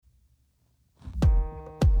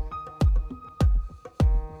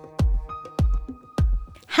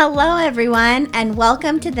Hello, everyone, and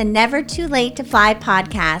welcome to the Never Too Late to Fly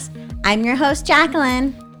podcast. I'm your host,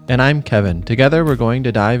 Jacqueline. And I'm Kevin. Together, we're going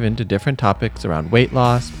to dive into different topics around weight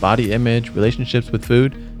loss, body image, relationships with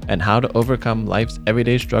food, and how to overcome life's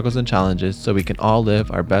everyday struggles and challenges so we can all live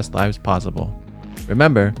our best lives possible.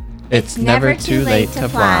 Remember, it's never too late to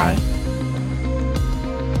fly.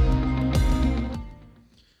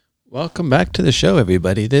 Welcome back to the show,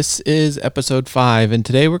 everybody. This is episode 5, and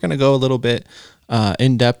today we're going to go a little bit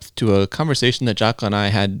in depth to a conversation that Jacqueline and I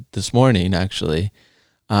had this morning, actually.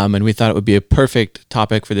 And we thought it would be a perfect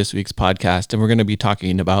topic for this week's podcast. And we're going to be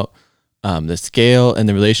talking about the scale and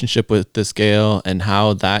the relationship with the scale and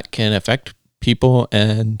how that can affect people.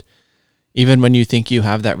 And even when you think you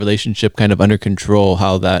have that relationship kind of under control,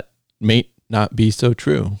 how that may not be so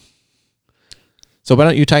true. So why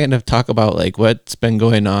don't you kind of talk about like what's been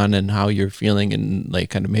going on and how you're feeling, and like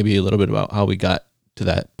kind of maybe a little bit about how we got to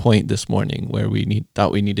that point this morning where we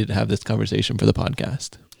thought we needed to have this conversation for the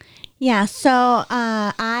podcast. Yeah, so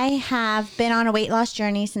I have been on a weight loss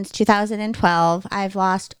journey since 2012. I've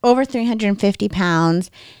lost over 350 pounds.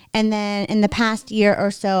 And then in the past year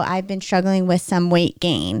or so, I've been struggling with some weight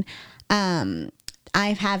gain.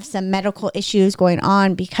 I have some medical issues going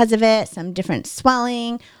on because of it, some different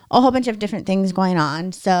swelling, a whole bunch of different things going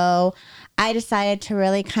on. So I decided to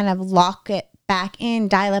really kind of lock it back in,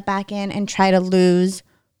 dial it back in, and try to lose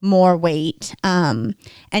more weight and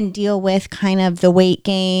deal with kind of the weight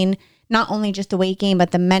gain, not only just the weight gain,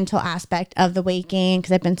 but the mental aspect of the weight gain,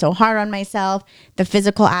 because I've been so hard on myself, the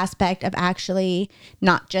physical aspect of actually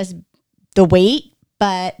not just the weight,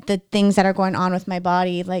 but the things that are going on with my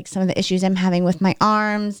body, like some of the issues I'm having with my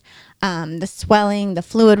arms, the swelling, the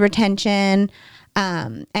fluid retention.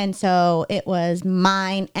 And so it was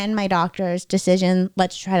mine and my doctor's decision.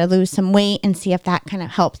 Let's try to lose some weight and see if that kind of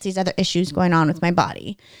helps these other issues going on with my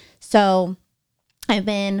body. So I've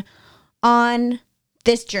been on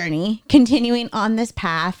this journey, continuing on this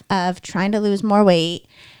path of trying to lose more weight.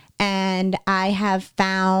 And I have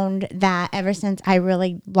found that ever since I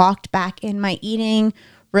really locked back in my eating,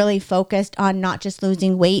 really focused on not just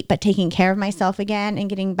losing weight, but taking care of myself again and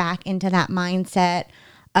getting back into that mindset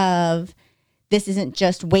of this isn't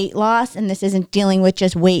just weight loss and this isn't dealing with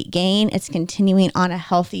just weight gain. It's continuing on a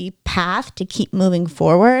healthy path to keep moving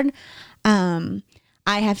forward.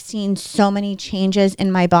 I have seen so many changes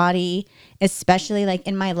in my body, especially like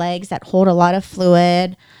in my legs that hold a lot of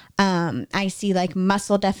fluid. I see like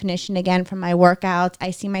muscle definition again from my workouts.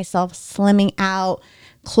 I see myself slimming out,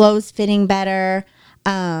 clothes fitting better.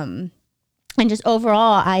 And just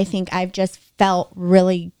overall, I think I've just felt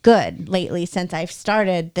really good lately since I've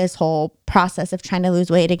started this whole process of trying to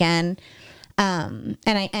lose weight again. And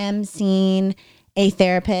I am seeing a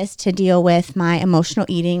therapist to deal with my emotional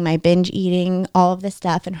eating, my binge eating, all of this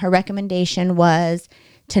stuff. And her recommendation was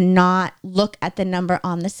to not look at the number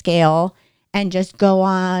on the scale and just go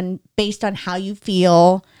on based on how you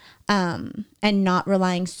feel, and not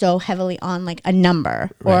relying so heavily on like a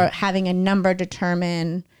number or having a number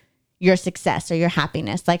determine your success or your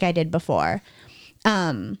happiness like I did before.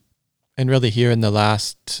 And really here in the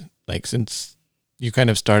last, like since you kind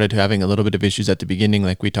of started having a little bit of issues at the beginning,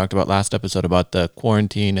 like we talked about last episode about the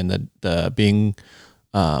quarantine and the being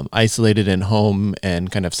isolated in home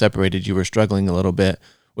and kind of separated, you were struggling a little bit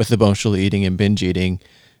with emotional eating and binge eating.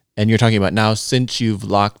 And you're talking about now, since you've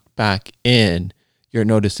locked back in, you're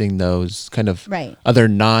noticing those kind of other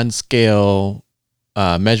non-scale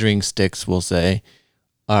measuring sticks, we'll say,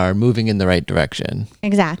 are moving in the right direction.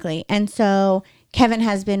 Exactly. And so Kevin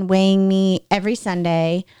has been weighing me every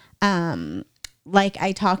Sunday. Like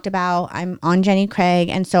I talked about, I'm on Jenny Craig.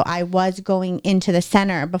 And so I was going into the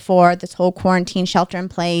center before this whole quarantine shelter in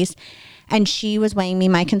place. And she was weighing me,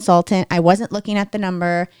 my consultant. I wasn't looking at the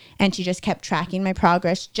number, and she just kept tracking my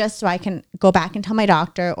progress just so I can go back and tell my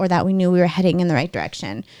doctor, or that we knew we were heading in the right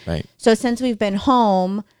direction. Right. So since we've been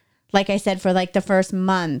home, like I said, for like the first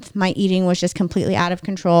month, my eating was just completely out of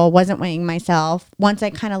control, wasn't weighing myself. Once I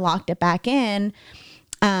kind of locked it back in,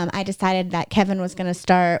 I decided that Kevin was going to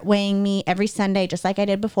start weighing me every Sunday, just like I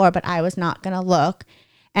did before, but I was not going to look.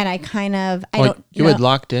 And I kind of, you had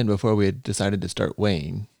locked in before we had decided to start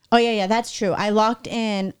weighing. Oh, yeah, that's true. I locked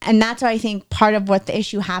in, and that's why I think part of what the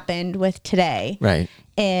issue happened with today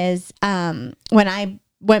is when I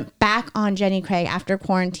went back on Jenny Craig after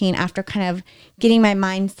quarantine, after kind of getting my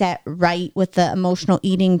mindset right with the emotional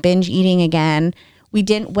eating, binge eating again. We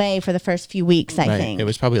didn't weigh for the first few weeks, I think. It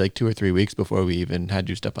was probably like 2 or 3 weeks before we even had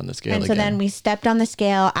you step on the scale. And so then we stepped on the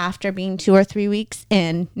scale after being 2 or 3 weeks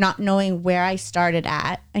in, not knowing where I started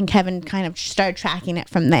at. And Kevin kind of started tracking it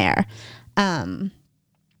from there.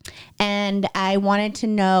 And I wanted to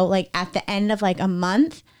know, like, at the end of like a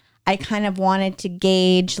month, I kind of wanted to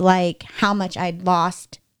gauge like how much I'd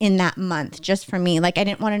lost in that month just for me. Like, I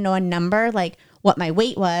didn't want to know a number, like what my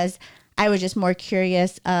weight was. I was just more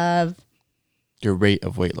curious of Your rate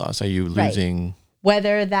of weight loss. Are you losing?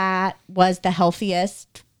 Whether that was the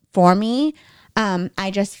healthiest for me.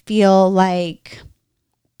 I just feel like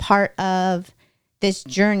part of this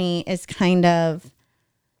journey is kind of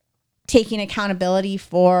taking accountability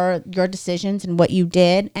for your decisions and what you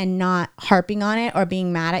did and not harping on it or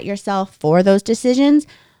being mad at yourself for those decisions,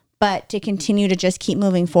 but to continue to just keep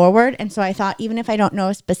moving forward. And so I thought, even if I don't know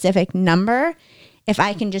a specific number, if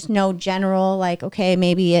I can just know general, like, okay,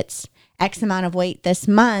 maybe it's X amount of weight this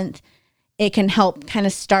month, it can help kind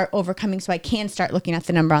of start overcoming, so I can start looking at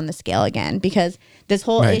the number on the scale again. Because this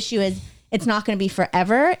whole issue is, it's not going to be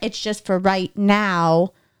forever. It's just for right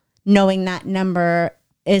now, knowing that number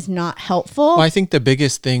is not helpful. Well, I think the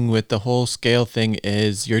biggest thing with the whole scale thing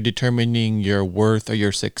is you're determining your worth or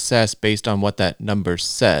your success based on what that number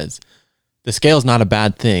says. The scale is not a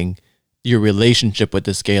bad thing. Your relationship with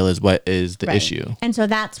the scale is what is the issue. And so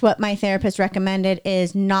that's what my therapist recommended,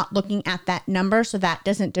 is not looking at that number, so that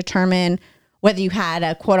doesn't determine whether you had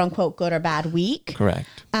a quote unquote good or bad week. Correct.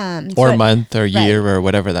 Or month or year or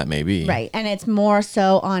whatever that may be. Right. And it's more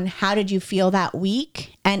so on how did you feel that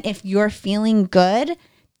week? And if you're feeling good,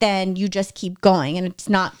 then you just keep going. And it's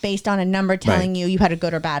not based on a number telling you had a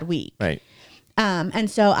good or bad week. Right. And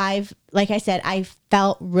so like I said, I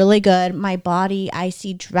felt really good. My body, I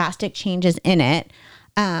see drastic changes in it.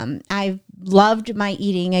 I've loved my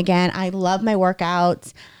eating again. I love my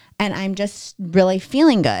workouts, and I'm just really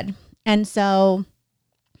feeling good. And so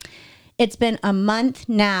it's been a month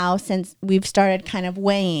now since we've started kind of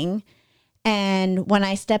weighing. And when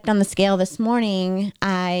I stepped on the scale this morning,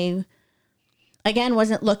 I, again,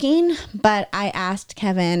 wasn't looking, but I asked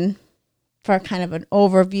Kevin for kind of an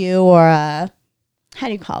overview or a, how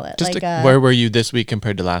do you call it? Just where were you this week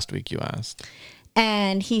compared to last week, you asked.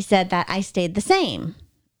 And he said that I stayed the same.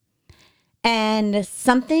 And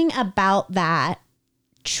something about that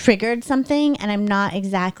triggered something, and I'm not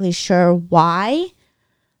exactly sure why,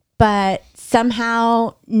 but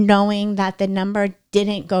somehow knowing that the number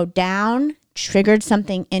didn't go down triggered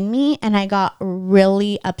something in me, and I got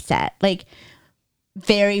really upset, like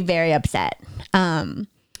very, very upset,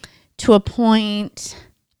 to a point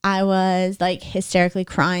I was like hysterically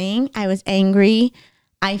crying. I was angry.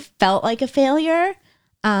 I felt like a failure.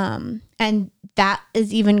 And that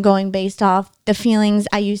is even going based off the feelings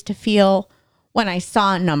I used to feel when I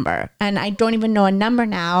saw a number. And I don't even know a number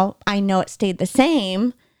now. I know it stayed the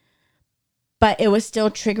same, but it was still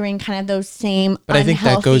triggering kind of those same But I think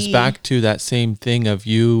that goes back to that same thing of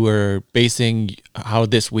you were basing how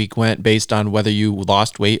this week went based on whether you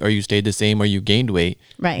lost weight or you stayed the same or you gained weight.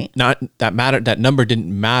 Right. Not that matter. That number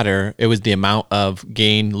didn't matter. It was the amount of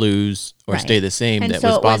gain, lose, or stay the same and that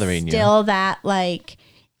was bothering you. Still that like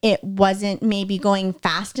it wasn't maybe going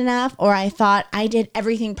fast enough, or I thought I did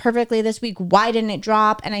everything perfectly this week. Why didn't it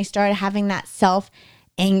drop? And I started having that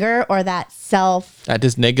anger or that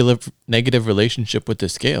this negative relationship with the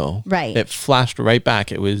scale. Right. It flashed right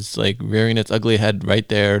back. It was like rearing its ugly head right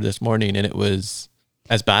there this morning, and it was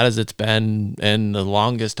as bad as it's been in the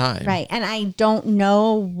longest time. Right. And I don't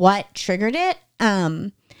know what triggered it.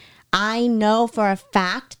 I know for a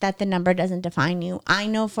fact that the number doesn't define you. I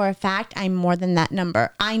know for a fact I'm more than that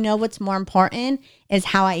number. I know what's more important is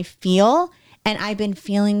how I feel. And I've been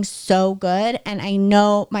feeling so good. And I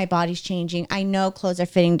know my body's changing. I know clothes are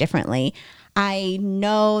fitting differently. I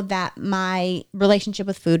know that my relationship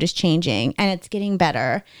with food is changing and it's getting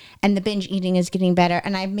better. And the binge eating is getting better.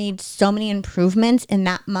 And I've made so many improvements in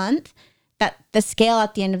that month that the scale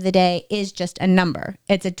at the end of the day is just a number.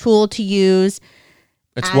 It's a tool to use.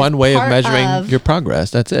 It's one way of measuring your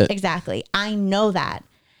progress. That's it. Exactly. I know that.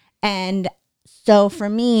 And so for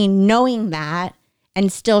me, knowing that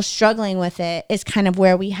and still struggling with it is kind of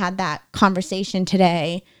where we had that conversation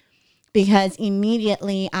today, because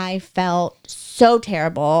immediately I felt so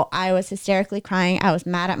terrible. I was hysterically crying. I was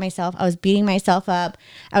mad at myself. I was beating myself up.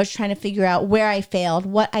 I was trying to figure out where I failed,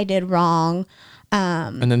 what I did wrong.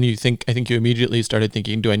 And then I think you immediately started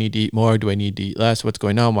thinking, do I need to eat more? Do I need to eat less? What's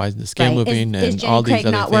going on? Why is the scale moving? Is all these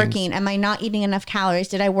other not things. Working? Am I not eating enough calories?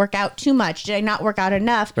 Did I work out too much? Did I not work out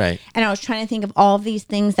enough? Right. And I was trying to think of all of these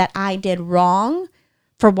things that I did wrong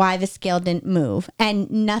for why the scale didn't move.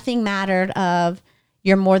 And nothing mattered of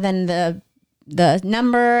you're more than the the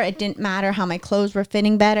number. It didn't matter how my clothes were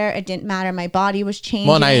fitting better. It didn't matter my body was changing.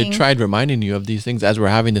 Well, and I had tried reminding you of these things as we're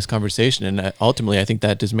having this conversation, and ultimately I think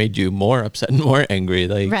that just made you more upset and more angry.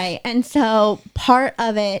 Right. And so part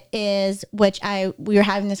of it is, we were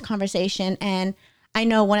having this conversation, and I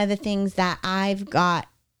know one of the things that I've got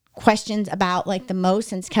questions about like the most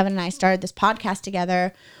since Kevin and I started this podcast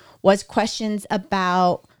together was questions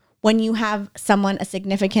about when you have someone, a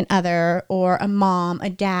significant other or a mom, a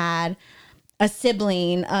dad, a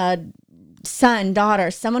sibling, a son,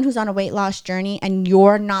 daughter, someone who's on a weight loss journey, and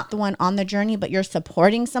you're not the one on the journey, but you're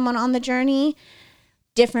supporting someone on the journey,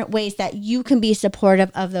 different ways that you can be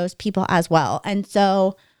supportive of those people as well. And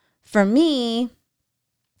so for me,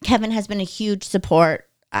 Kevin has been a huge support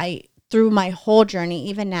through my whole journey,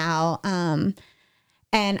 even now.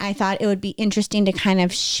 And I thought it would be interesting to kind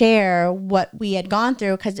of share what we had gone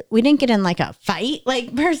through, because we didn't get in like a fight,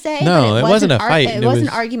 like per se. No, it wasn't a fight. It was an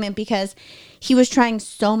argument because he was trying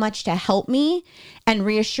so much to help me and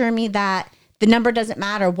reassure me that the number doesn't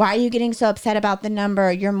matter. Why are you getting so upset about the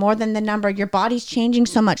number? You're more than the number. Your body's changing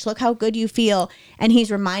so much. Look how good you feel. And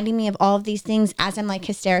he's reminding me of all of these things as I'm like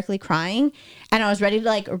hysterically crying. And I was ready to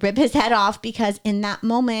like rip his head off, because in that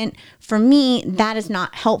moment, for me, that is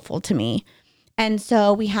not helpful to me. And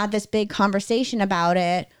so we had this big conversation about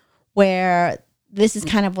it, where this is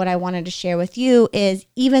kind of what I wanted to share with you is,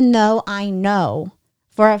 even though I know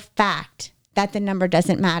for a fact that the number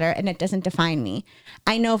doesn't matter and it doesn't define me,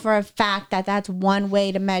 I know for a fact that that's one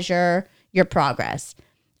way to measure your progress.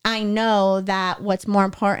 I know that what's more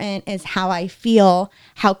important is how I feel,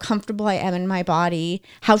 how comfortable I am in my body,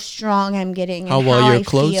 how strong I'm getting, how well your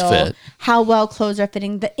clothes fit, how well clothes are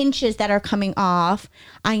fitting, the inches that are coming off.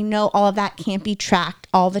 I know all of that can't be tracked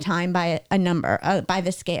all the time by a number, by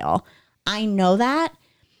the scale. I know that.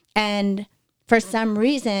 And for some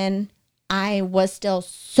reason, I was still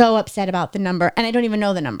so upset about the number, and I don't even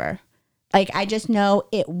know the number. Like, I just know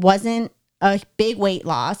it wasn't a big weight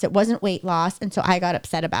loss. It wasn't weight loss. And so I got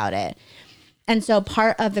upset about it. And so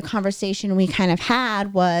part of the conversation we kind of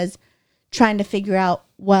had was trying to figure out,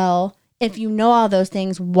 well, if you know all those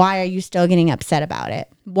things, why are you still getting upset about it?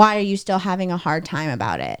 Why are you still having a hard time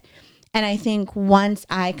about it? And I think once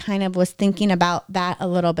I kind of was thinking about that a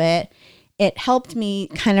little bit, it helped me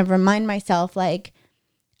kind of remind myself, like,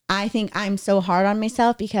 I think I'm so hard on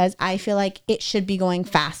myself because I feel like it should be going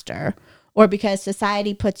faster, or because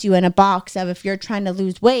society puts you in a box of, if you're trying to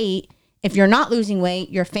lose weight, if you're not losing weight,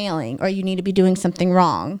 you're failing, or you need to be doing something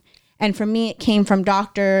wrong. And for me, it came from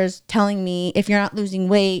doctors telling me, if you're not losing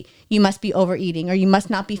weight, you must be overeating, or you must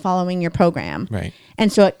not be following your program. Right.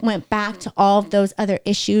 And so it went back to all of those other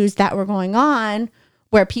issues that were going on,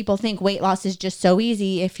 where people think weight loss is just so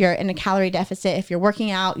easy. If you're in a calorie deficit, if you're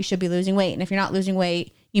working out, you should be losing weight. And if you're not losing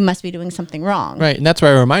weight, you must be doing something wrong. Right. And that's why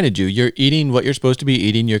I reminded you, you're eating what you're supposed to be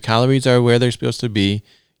eating. Your calories are where they're supposed to be.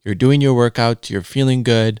 You're doing your workouts. You're feeling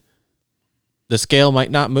good. The scale might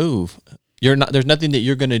not move. There's nothing that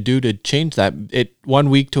you're going to do to change that. It 1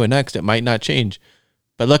 week to the next, it might not change.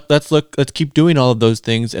 But let's keep doing all of those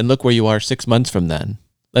things and look where you are 6 months from then.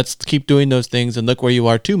 Let's keep doing those things and look where you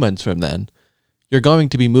are 2 months from then. You're going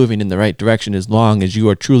to be moving in the right direction as long as you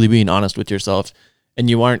are truly being honest with yourself, and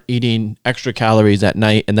you aren't eating extra calories at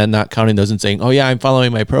night and then not counting those and saying, oh yeah, I'm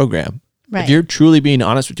following my program. Right. If you're truly being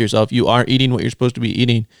honest with yourself, you are eating what you're supposed to be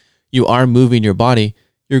eating, you are moving your body,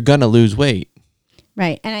 you're going to lose weight.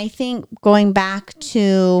 Right. And I think going back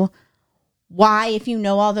to why, if you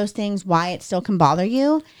know all those things, why it still can bother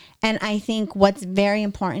you. And I think what's very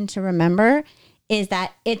important to remember is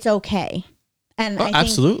that it's okay. And I think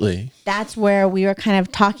absolutely. That's where we were kind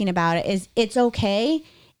of talking about it, is it's okay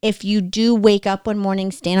if you do wake up one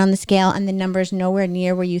morning, stand on the scale, and the number's nowhere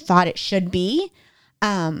near where you thought it should be.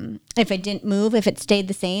 If it didn't move, if it stayed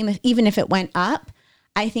the same, even if it went up,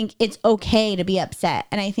 I think it's okay to be upset.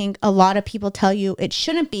 And I think a lot of people tell you it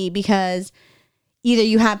shouldn't be, because either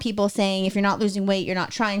you have people saying, if you're not losing weight, you're not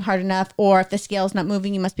trying hard enough, or if the scale's not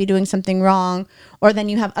moving, you must be doing something wrong. Or then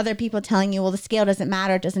you have other people telling you, well, the scale doesn't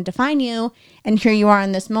matter, it doesn't define you. And here you are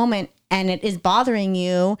in this moment, and it is bothering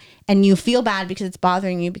you, and you feel bad because it's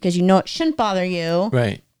bothering you, because you know it shouldn't bother you,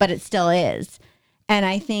 right? But it still is. And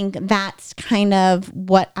I think that's kind of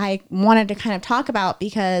what I wanted to kind of talk about,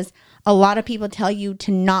 because a lot of people tell you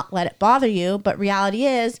to not let it bother you, but reality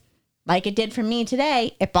is, like it did for me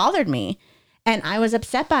today, it bothered me, and I was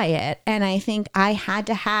upset by it. And I think I had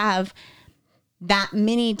to have that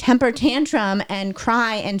mini temper tantrum and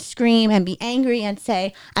cry and scream and be angry and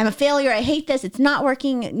say, I'm a failure, I hate this, it's not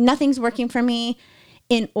working, nothing's working for me,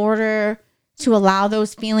 in order to allow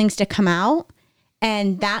those feelings to come out.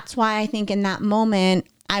 And that's why I think in that moment,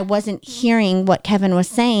 I wasn't hearing what Kevin was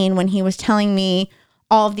saying when he was telling me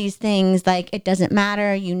all of these things, like, it doesn't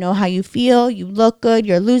matter. You know how you feel. You look good.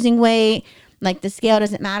 You're losing weight. Like, the scale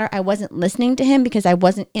doesn't matter. I wasn't listening to him because I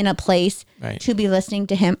wasn't in a place to be listening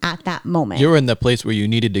to him at that moment. You were in the place where you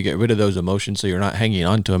needed to get rid of those emotions so you're not hanging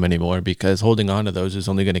on to them anymore, because holding on to those is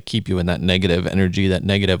only going to keep you in that negative energy, that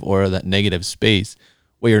negative aura, that negative space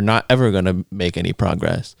where you're not ever going to make any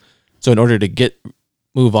progress. So in order to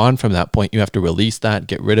move on from that point, you have to release that,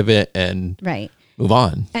 get rid of it, and move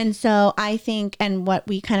on. And so I think, and what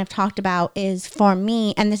we kind of talked about is, for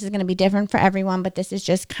me, and this is going to be different for everyone, but this is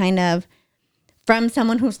just kind of from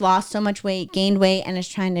someone who's lost so much weight, gained weight, and is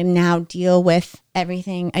trying to now deal with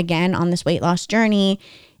everything again on this weight loss journey,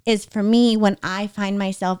 is for me, when I find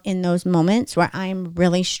myself in those moments where I'm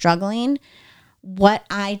really struggling, what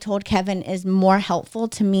I told Kevin is more helpful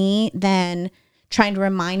to me than trying to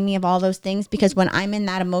remind me of all those things, because when I'm in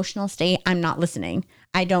that emotional state, I'm not listening.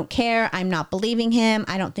 I don't care. I'm not believing him.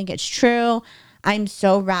 I don't think it's true. I'm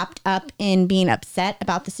so wrapped up in being upset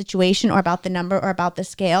about the situation or about the number or about the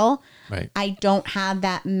scale. I don't have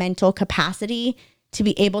that mental capacity to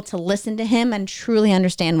be able to listen to him and truly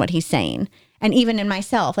understand what he's saying. And even in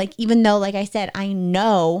myself, like, even though, like I said, I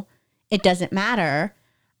know it doesn't matter,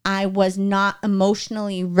 I was not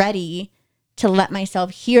emotionally ready to let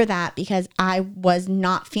myself hear that because I was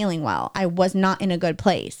not feeling well. I was not in a good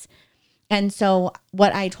place. And so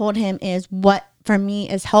what I told him is, what for me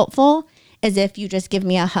is helpful is if you just give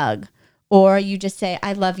me a hug, or you just say,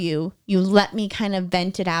 I love you. You let me kind of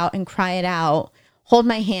vent it out and cry it out. Hold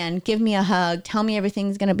my hand, give me a hug, tell me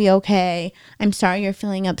everything's going to be okay. I'm sorry you're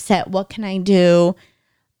feeling upset. What can I do?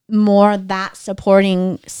 More that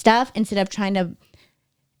supporting stuff, instead of trying to,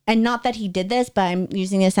 and not that he did this, but I'm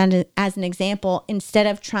using this as an example, instead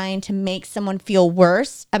of trying to make someone feel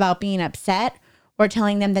worse about being upset or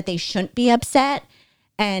telling them that they shouldn't be upset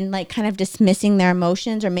and like kind of dismissing their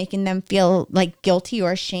emotions or making them feel like guilty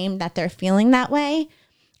or ashamed that they're feeling that way.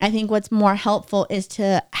 I think what's more helpful is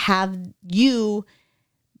to have you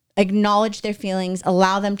acknowledge their feelings,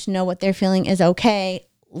 allow them to know what they're feeling is okay,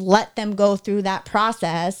 let them go through that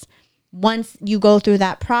process. Once you go through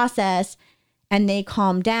that process and they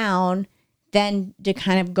calm down, then to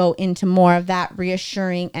kind of go into more of that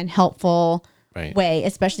reassuring and helpful way,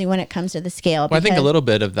 especially when it comes to the scale. Well, I think a little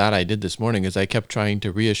bit of that I did this morning is I kept trying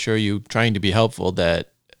to reassure you, trying to be helpful,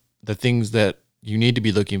 that the things that you need to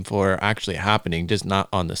be looking for are actually happening, just not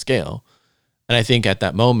on the scale. And I think at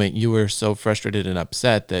that moment you were so frustrated and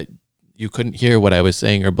upset that you couldn't hear what I was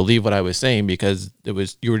saying or believe what I was saying because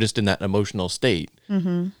you were just in that emotional state.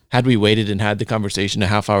 Mm-hmm. Had we waited and had the conversation a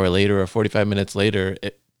half hour later or 45 minutes later,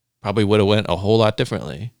 it probably would have went a whole lot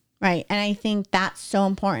differently. Right. And I think that's so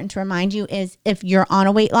important to remind you is, if you're on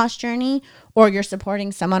a weight loss journey or you're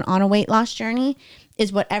supporting someone on a weight loss journey,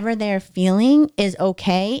 is whatever they're feeling is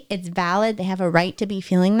okay. It's valid. They have a right to be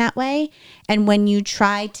feeling that way. And when you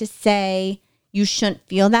try to say you shouldn't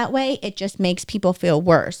feel that way, it just makes people feel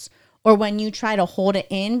worse. Or when you try to hold it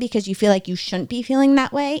in because you feel like you shouldn't be feeling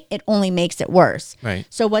that way, it only makes it worse. Right.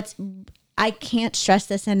 So I can't stress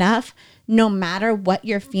this enough. No matter what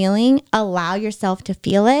you're feeling, allow yourself to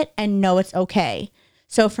feel it and know it's okay.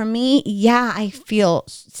 So for me, yeah, I feel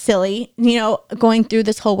silly, going through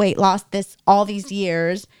this whole weight loss, all these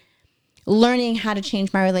years, learning how to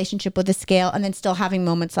change my relationship with the scale, and then still having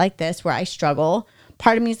moments like this where I struggle.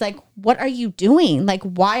 Part of me is like, what are you doing? Like,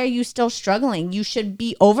 why are you still struggling? You should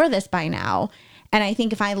be over this by now. And I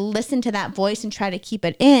think if I listen to that voice and try to keep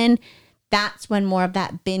it in, that's when more of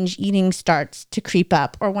that binge eating starts to creep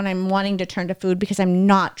up, or when I'm wanting to turn to food because I'm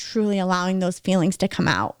not truly allowing those feelings to come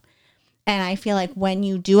out. And I feel like when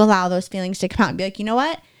you do allow those feelings to come out and be like, you know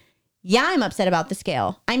what? Yeah, I'm upset about the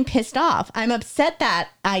scale. I'm pissed off. I'm upset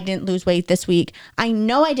that I didn't lose weight this week. I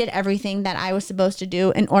know I did everything that I was supposed to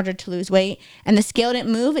do in order to lose weight, and the scale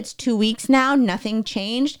didn't move. It's 2 weeks now. Nothing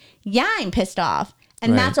changed. Yeah, I'm pissed off.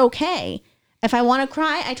 And that's okay. If I want to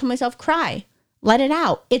cry, I told myself, cry. Let it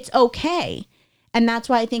out. It's okay. And that's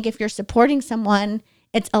why I think if you're supporting someone,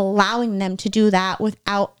 it's allowing them to do that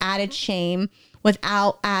without added shame,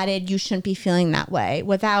 without added, you shouldn't be feeling that way,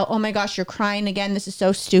 without, oh my gosh, you're crying again, this is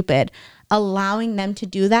so stupid. Allowing them to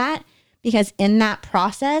do that, because in that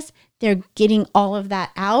process, they're getting all of that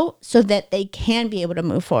out so that they can be able to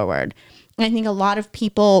move forward. And I think a lot of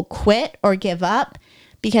people quit or give up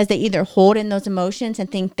because they either hold in those emotions and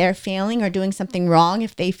think they're failing or doing something wrong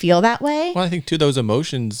if they feel that way. Well, I think too, those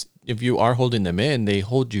emotions, if you are holding them in, they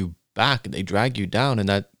hold you back and they drag you down. And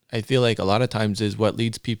that, I feel like a lot of times, is what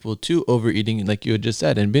leads people to overeating, like you had just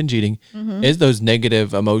said, and binge eating, is those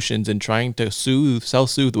negative emotions and trying to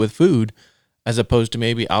self-soothe with food, as opposed to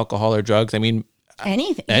maybe alcohol or drugs. I mean,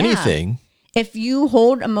 anything. Yeah. anything. If you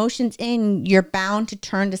hold emotions in, you're bound to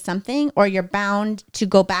turn to something, or you're bound to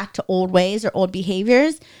go back to old ways or old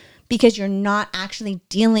behaviors because you're not actually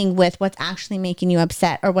dealing with what's actually making you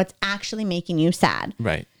upset or what's actually making you sad.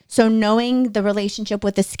 Right. So knowing the relationship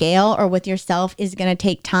with the scale or with yourself is going to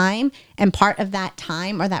take time. And part of that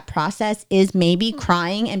time or that process is maybe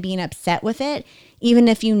crying and being upset with it. Even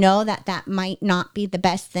if you know that that might not be the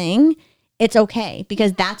best thing, it's okay,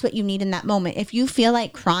 because that's what you need in that moment. If you feel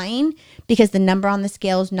like crying because the number on the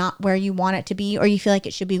scale is not where you want it to be, or you feel like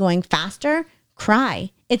it should be going faster, cry.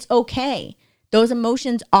 It's okay. Those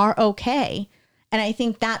emotions are okay. And I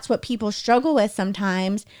think that's what people struggle with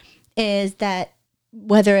sometimes, is that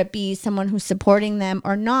whether it be someone who's supporting them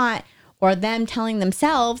or not, or them telling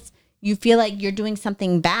themselves, you feel like you're doing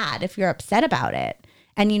something bad if you're upset about it.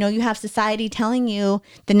 And, you have society telling you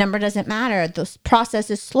the number doesn't matter, the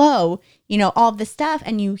process is slow, all this stuff,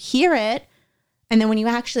 and you hear it. And then when you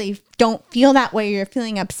actually don't feel that way, you're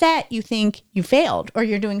feeling upset, you think you failed or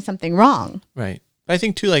you're doing something wrong. Right. But I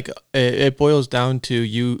think too, like it boils down to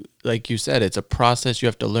you, like you said, it's a process. You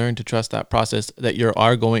have to learn to trust that process, that you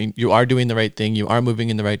are doing the right thing. You are moving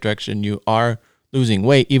in the right direction. You are losing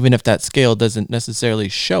weight, even if that scale doesn't necessarily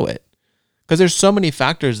show it. Because there's so many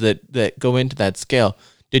factors that go into that scale.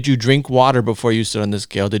 Did you drink water before you stood on the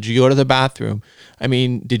scale? Did you go to the bathroom? I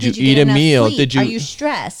mean, did you eat a meal? Sleep? Are you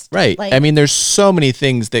stressed? Right. I mean, there's so many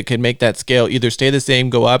things that can make that scale either stay the same,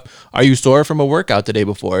 go up. Are you sore from a workout the day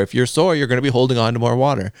before? If you're sore, you're going to be holding on to more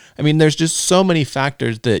water. I mean, there's just so many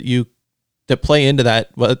factors that play into that,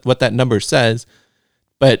 what that number says.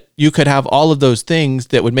 But you could have all of those things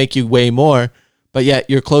that would make you weigh more, but yet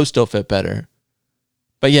your clothes still fit better.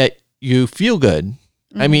 But yet you feel good.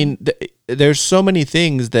 Mm-hmm. I mean, there's so many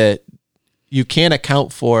things that you can't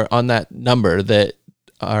account for on that number that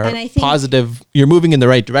are positive. You're moving in the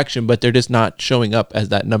right direction, but they're just not showing up as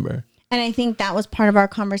that number. And I think that was part of our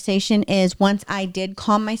conversation, is once I did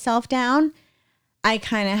calm myself down, I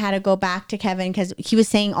kind of had to go back to Kevin, because he was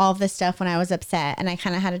saying all of this stuff when I was upset. And I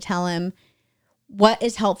kind of had to tell him, what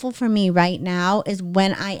is helpful for me right now is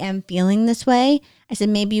when I am feeling this way, I said,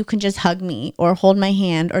 maybe you can just hug me or hold my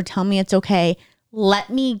hand or tell me it's okay. Let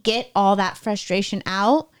me get all that frustration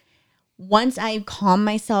out. Once I calm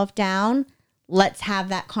myself down, let's have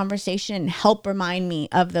that conversation and help remind me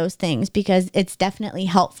of those things, because it's definitely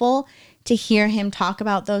helpful to hear him talk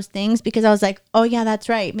about those things, because I was like, oh yeah, that's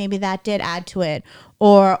right. Maybe that did add to it.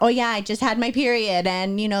 Or, oh yeah, I just had my period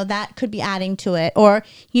and that could be adding to it. Or,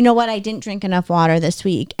 you know what, I didn't drink enough water this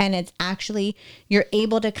week. And it's actually, you're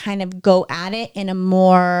able to kind of go at it in a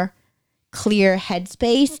more clear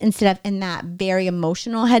headspace instead of in that very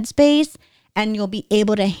emotional headspace. And you'll be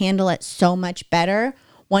able to handle it so much better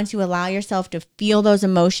once you allow yourself to feel those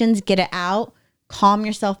emotions, get it out, calm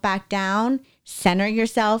yourself back down, center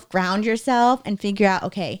yourself, ground yourself, and figure out,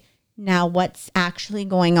 okay, now what's actually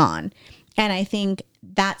going on. And I think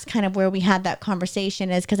that's kind of where we had that conversation,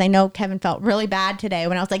 is because I know Kevin felt really bad today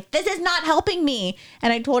when I was like, this is not helping me.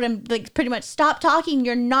 And I told him, like, pretty much, stop talking.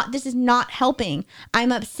 This is not helping.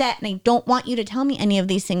 I'm upset and I don't want you to tell me any of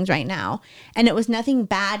these things right now. And it was nothing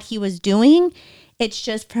bad he was doing. It's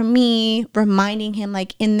just for me reminding him,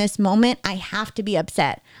 like, in this moment, I have to be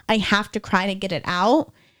upset. I have to cry to get it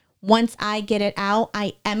out. Once I get it out,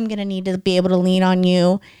 I am going to need to be able to lean on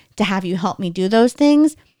you to have you help me do those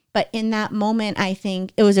things. But in that moment, I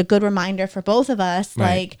think it was a good reminder for both of us.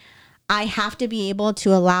 Right. Like, I have to be able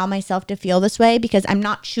to allow myself to feel this way, because I'm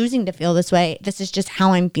not choosing to feel this way. This is just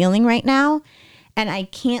how I'm feeling right now. And I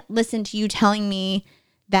can't listen to you telling me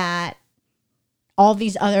that all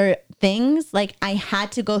these other things, like, I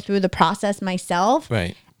had to go through the process myself.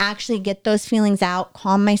 Right. Actually get those feelings out,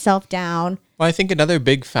 calm myself down. Well, I think another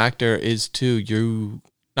big factor is too,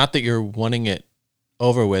 not that you're wanting it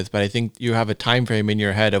over with, but I think you have a time frame in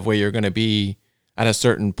your head of where you're going to be at a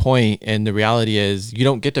certain point, and the reality is you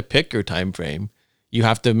don't get to pick your time frame. You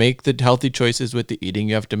have to make the healthy choices with the eating.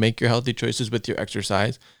 You have to make your healthy choices with your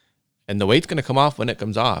exercise, and the weight's going to come off when it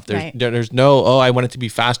comes off. There's no, oh, I want it to be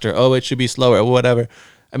faster. Oh, it should be slower, or whatever.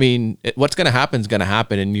 I mean, what's going to happen is going to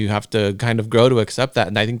happen, and you have to kind of grow to accept that.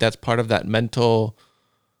 And I think that's part of that mental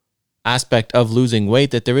aspect of losing weight,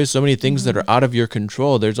 that there is so many things that are out of your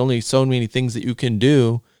control. There's only so many things that you can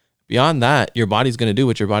do. Beyond that, your body's going to do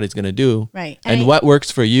what your body's going to do. Right. And what works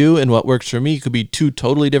for you and what works for me could be two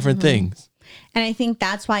totally different things. And I think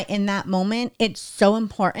that's why in that moment, it's so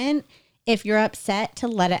important, if you're upset, to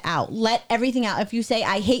let it out. Let everything out. If you say,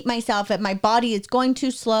 I hate myself, that my body is going too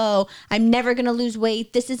slow, I'm never going to lose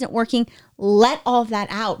weight, this isn't working, let all of that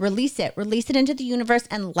out. Release it into the universe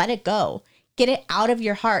and let it go. Get it out of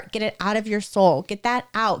your heart. Get it out of your soul. Get that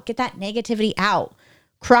out. Get that negativity out.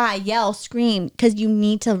 Cry, yell, scream, because you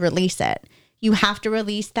need to release it. You have to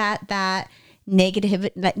release that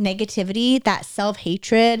negativity, that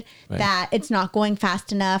self-hatred, right, that it's not going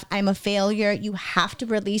fast enough, I'm a failure. You have to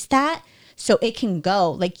release that so it can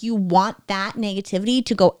go. Like, you want that negativity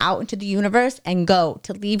to go out into the universe and go,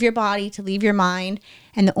 to leave your body, to leave your mind.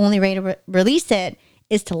 And the only way to release it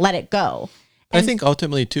is to let it go. And I think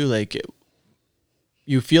ultimately too, like,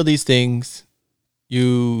 you feel these things,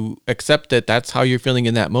 you accept that that's how you're feeling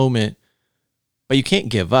in that moment, but you can't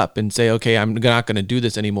give up and say, okay, I'm not going to do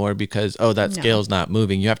this anymore because, that scale's not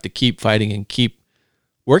moving. You have to keep fighting and keep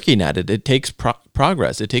working at it. It takes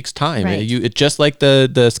progress. It takes time. Right. It's just like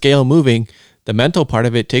the scale moving. The mental part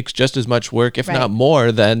of it takes just as much work, if not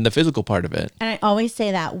more, than the physical part of it. And I always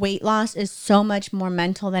say that weight loss is so much more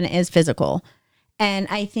mental than it is physical. And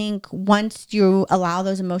I think once you allow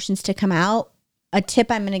those emotions to come out, a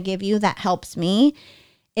tip I'm going to give you that helps me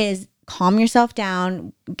is calm yourself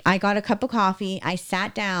down. I got a cup of coffee. I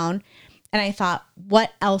sat down and I thought,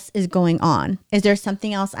 what else is going on? Is there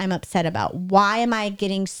something else I'm upset about? Why am I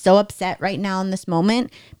getting so upset right now in this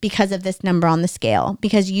moment because of this number on the scale?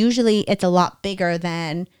 Because usually it's a lot bigger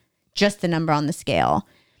than just the number on the scale.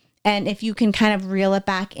 And if you can kind of reel it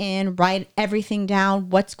back in, write everything down,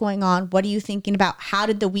 what's going on? What are you thinking about? How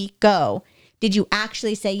did the week go? Did you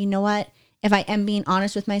actually say, you know what? If I am being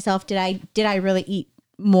honest with myself, did I really eat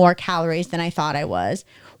more calories than I thought I was?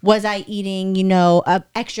 Was I eating, a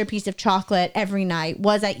extra piece of chocolate every night?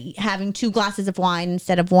 Was I having 2 glasses of wine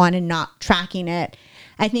instead of 1 and not tracking it?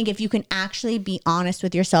 I think if you can actually be honest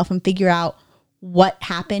with yourself and figure out what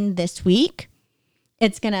happened this week,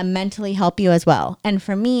 it's going to mentally help you as well. And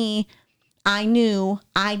for me, I knew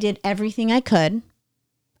I did everything I could.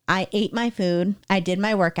 I ate my food. I did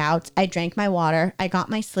my workouts. I drank my water. I got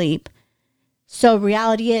my sleep. So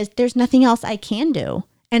reality is there's nothing else I can do.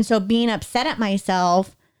 And so being upset at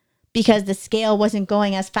myself because the scale wasn't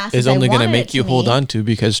going as fast as I wanted it to, is only going to make you hold on to,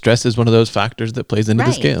 because stress is one of those factors that plays into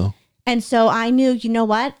the scale. And so I knew, you know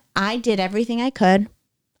what? I did everything I could.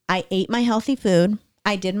 I ate my healthy food.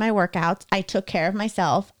 I did my workouts. I took care of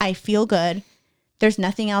myself. I feel good. There's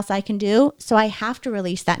nothing else I can do. So I have to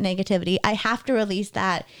release that negativity. I have to release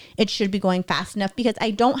that it should be going fast enough, because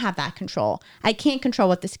I don't have that control. I can't control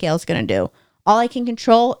what the scale is going to do. All I can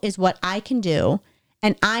control is what I can do.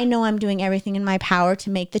 And I know I'm doing everything in my power to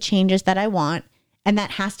make the changes that I want. And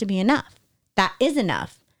that has to be enough. That is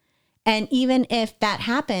enough. And even if that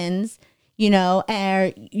happens,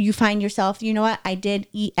 or you find yourself, you know what, I did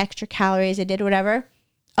eat extra calories, I did whatever.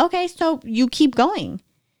 Okay, so you keep going.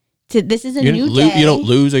 This is a new day. You don't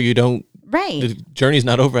lose, or you don't. Right. The journey's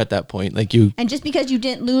not over at that point. And just because you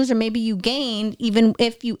didn't lose, or maybe you gained, even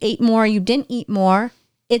if you ate more, or you didn't eat more,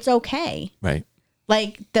 it's okay. Right.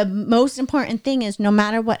 Like, the most important thing is, no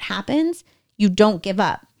matter what happens, you don't give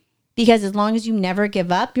up. Because as long as you never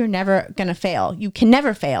give up, you're never going to fail. You can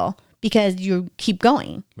never fail because you keep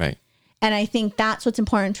going. Right. And I think that's what's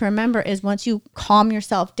important to remember, is once you calm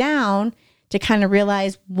yourself down to kind of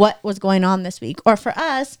realize what was going on this week. Or for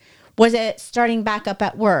us, was it starting back up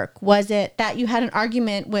at work? Was it that you had an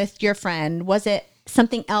argument with your friend? Was it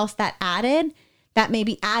something else that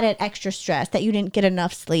maybe added extra stress, that you didn't get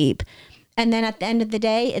enough sleep? And then at the end of the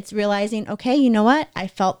day, it's realizing, okay, you know what? I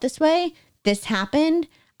felt this way. This happened.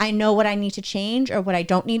 I know what I need to change or what I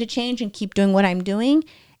don't need to change, and keep doing what I'm doing.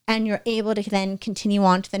 And you're able to then continue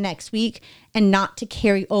on to the next week, and not to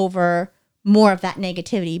carry over more of that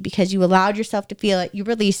negativity, because you allowed yourself to feel it. You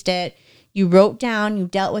released it. You wrote down, you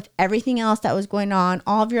dealt with everything else that was going on,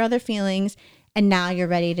 all of your other feelings. And now you're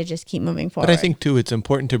ready to just keep moving forward. But I think too, it's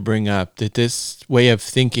important to bring up that this way of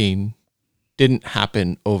thinking didn't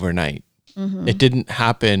happen overnight. Mm-hmm. It didn't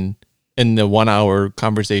happen in the 1 hour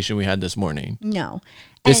conversation we had this morning. No.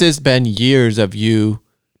 This has been years of you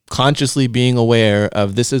consciously being aware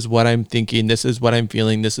of, this is what I'm thinking, this is what I'm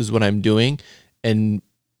feeling, this is what I'm doing, and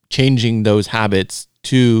changing those habits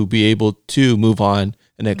to be able to move on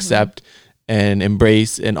and accept and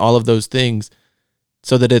embrace and all of those things,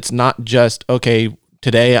 so that it's not just, okay,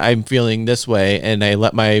 today I'm feeling this way and I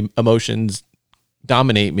let my emotions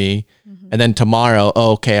dominate me, and then tomorrow,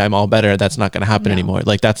 okay, I'm all better. That's not going to happen anymore.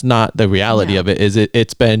 Like, that's not the reality of it.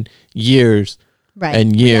 It's been years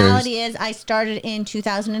and years. The reality is, I started in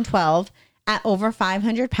 2012 at over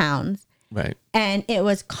 500 pounds. Right. And it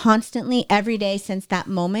was constantly, every day since that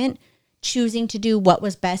moment, choosing to do what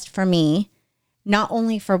was best for me, not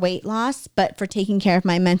only for weight loss, but for taking care of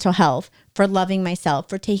my mental health, for loving myself,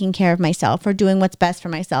 for taking care of myself, for doing what's best for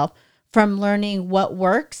myself, from learning what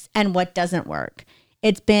works and what doesn't work.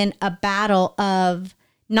 It's been a battle of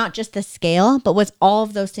not just the scale, but with all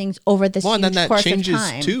of those things over this Well, and huge then that course changes of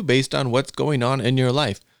time. too based on what's going on in your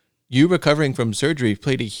life. You recovering from surgery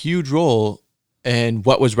played a huge role in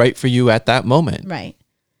what was right for you at that moment. Right.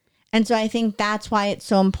 And so I think that's why it's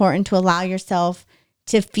so important to allow yourself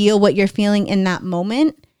to feel what you're feeling in that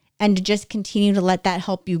moment and to just continue to let that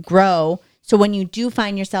help you grow. So when you do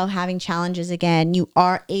find yourself having challenges again, you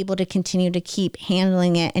are able to continue to keep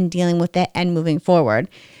handling it and dealing with it and moving forward.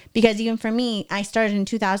 Because even for me, I started in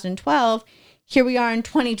 2012. Here we are in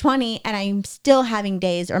 2020, and I'm still having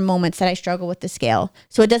days or moments that I struggle with the scale.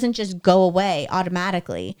 So it doesn't just go away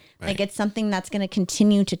automatically. Right. Like it's something that's going to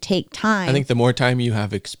continue to take time. I think the more time you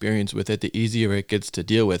have experience with it, the easier it gets to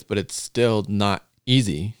deal with, but it's still not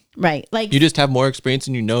easy. Right. Like You just have more experience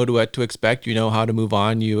and you know what to expect. You know how to move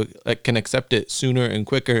on. You can accept it sooner and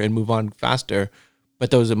quicker and move on faster. But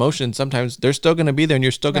those emotions, sometimes they're still going to be there and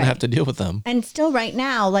you're still going to have to deal with them. And still right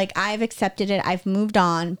now, like I've accepted it, I've moved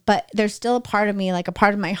on, but there's still a part of me, like a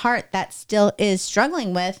part of my heart that still is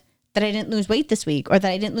struggling with that I didn't lose weight this week or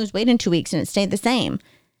that I didn't lose weight in 2 weeks and it stayed the same.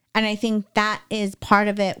 And I think that is part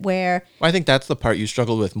of it where... Well, I think that's the part you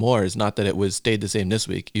struggled with more is not that it was stayed the same this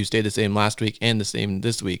week. You stayed the same last week and the same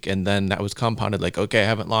this week. And then that was compounded like, okay, I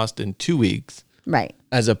haven't lost in 2 weeks. Right.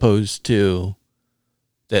 As opposed to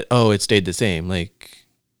that, oh, it stayed the same. Like...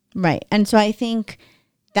 Right. And so I think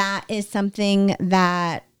that is something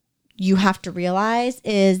that you have to realize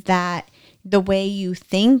is that the way you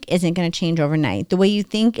think isn't going to change overnight. The way you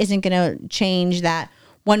think isn't going to change that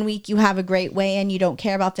 1 week you have a great weigh and you don't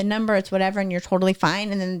care about the number, it's whatever, and you're totally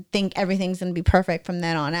fine. And then think everything's going to be perfect from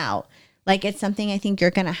then on out. Like it's something I think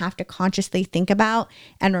you're going to have to consciously think about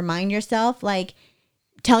and remind yourself, like,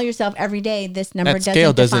 tell yourself every day this number that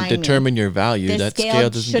scale doesn't define determine me. your value. This That scale scale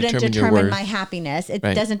doesn't shouldn't determine your determine worth. my happiness. It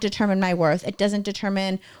Right. doesn't determine my worth. It doesn't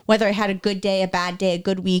determine whether I had a good day, a bad day, a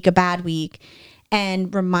good week, a bad week.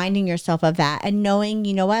 And reminding yourself of that and knowing,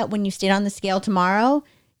 you know what, when you stand on the scale tomorrow,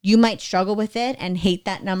 you might struggle with it and hate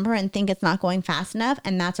that number and think it's not going fast enough,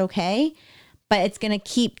 and that's okay. But it's going to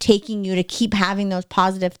keep taking you to keep having those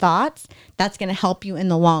positive thoughts. That's going to help you in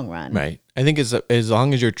the long run. Right. I think as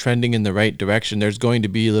long as you're trending in the right direction, there's going to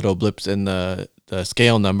be little blips in the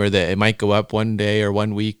scale number that it might go up one day or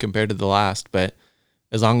 1 week compared to the last. But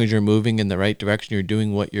as long as you're moving in the right direction, you're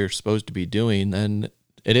doing what you're supposed to be doing, then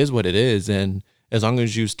it is what it is. And as long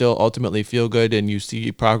as you still ultimately feel good and you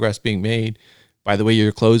see progress being made by the way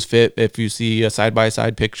your clothes fit, if you see a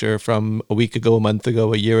side-by-side picture from a week ago, a month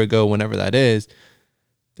ago, a year ago, whenever that is,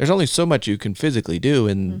 there's only so much you can physically do,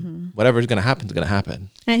 and whatever's going to happen is going to happen.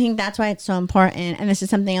 And I think that's why it's so important. And this is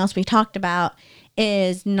something else we talked about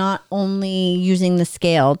is not only using the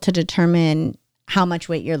scale to determine how much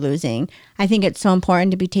weight you're losing. I think it's so important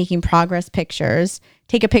to be taking progress pictures.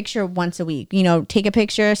 Take a picture once a week, take a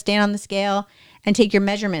picture, stand on the scale and take your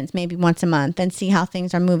measurements maybe once a month and see how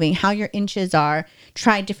things are moving, how your inches are.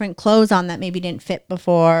 Try different clothes on that maybe didn't fit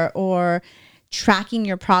before, or tracking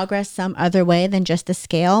your progress some other way than just the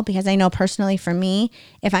scale. Because I know personally for me,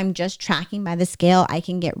 if I'm just tracking by the scale, I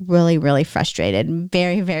can get really, really frustrated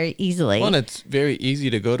very, very easily. Well, and it's very easy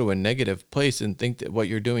to go to a negative place and think that what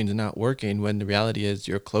you're doing is not working when the reality is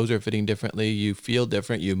your clothes are fitting differently, you feel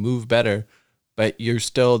different, you move better, but you're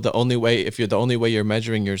still the only way, if you're the only way you're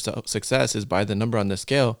measuring your success is by the number on the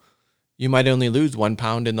scale, you might only lose 1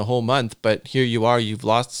 pound in the whole month, but here you are, you've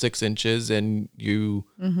lost 6 inches and you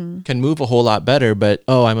can move a whole lot better, but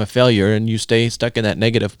I'm a failure, and you stay stuck in that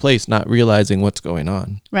negative place, not realizing what's going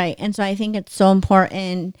on. Right. And so I think it's so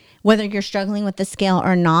important, whether you're struggling with the scale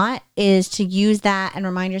or not, is to use that and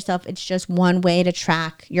remind yourself it's just one way to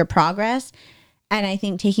track your progress. And I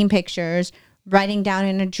think taking pictures, writing down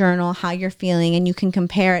in a journal how you're feeling, and you can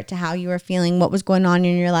compare it to how you were feeling, what was going on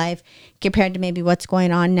in your life compared to maybe what's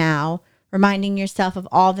going on now. Reminding yourself of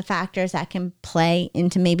all the factors that can play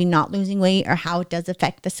into maybe not losing weight or how it does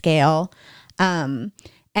affect the scale. And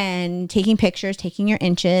taking pictures, taking your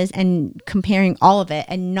inches and comparing all of it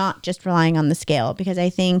and not just relying on the scale. Because I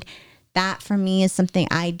think that for me is something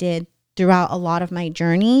I did throughout a lot of my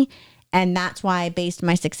journey. And that's why I based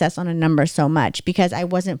my success on a number so much, because I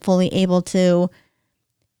wasn't fully able to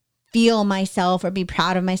feel myself or be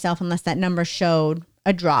proud of myself unless that number showed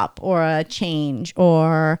a drop or a change,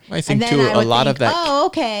 or I think too a lot of that. Oh,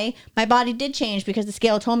 okay, my body did change because the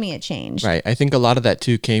scale told me it changed. Right. I think a lot of that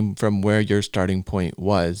too came from where your starting point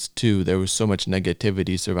was too. There was so much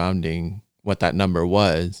negativity surrounding what that number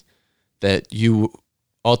was that you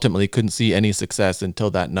ultimately couldn't see any success until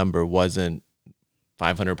that number wasn't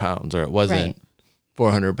 500 pounds or it wasn't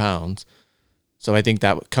 400 pounds. So I think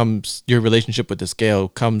that your relationship with the scale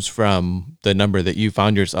comes from the number that you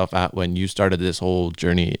found yourself at when you started this whole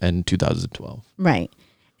journey in 2012. Right.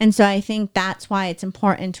 And so I think that's why it's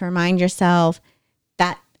important to remind yourself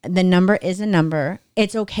that the number is a number.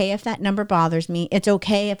 It's okay if that number bothers me. It's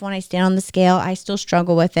okay if when I stand on the scale, I still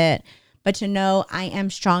struggle with it. But to know I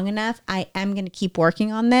am strong enough, I am going to keep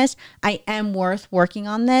working on this. I am worth working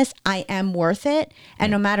on this. I am worth it.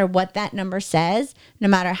 And no matter what that number says, no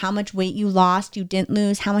matter how much weight you lost, you didn't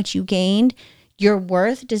lose, how much you gained, your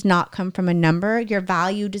worth does not come from a number. Your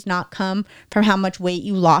value does not come from how much weight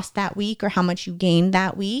you lost that week or how much you gained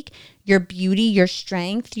that week. Your beauty, your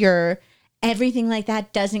strength, your everything like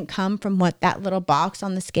that doesn't come from what that little box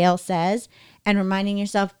on the scale says. And reminding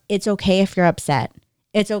yourself, it's okay if you're upset.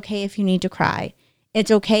 It's okay if you need to cry.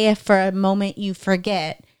 It's okay if for a moment you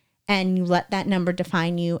forget and you let that number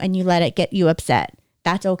define you and you let it get you upset.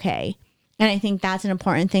 That's okay. And I think that's an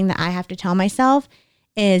important thing that I have to tell myself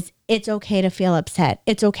is it's okay to feel upset.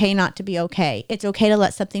 It's okay not to be okay. It's okay to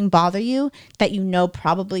let something bother you that you know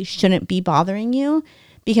probably shouldn't be bothering you.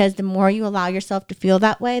 Because the more you allow yourself to feel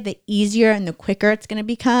that way, the easier and the quicker it's going to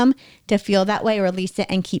become to feel that way, release it,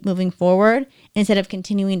 and keep moving forward instead of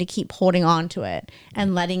continuing to keep holding on to it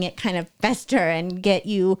and letting it kind of fester and get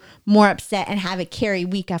you more upset and have it carry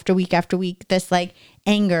week after week after week, this like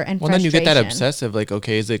anger and frustration. Then you get that obsessive, like,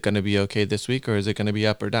 okay, is it going to be okay this week or is it going to be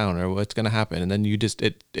up or down or what's going to happen? And then you just,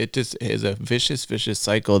 it just is a vicious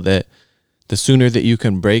cycle that the sooner that you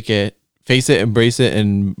can break it, face it, embrace it,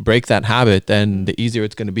 and break that habit, then the easier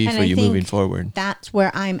it's going to be for you moving forward. That's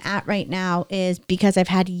where I'm at right now is because I've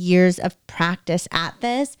had years of practice at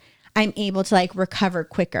this, I'm able to like recover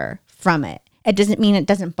quicker from it. It doesn't mean it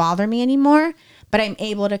doesn't bother me anymore, but I'm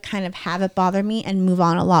able to kind of have it bother me and move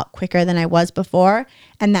on a lot quicker than I was before.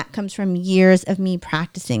 And that comes from years of me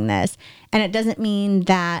practicing this. And it doesn't mean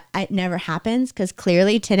that it never happens because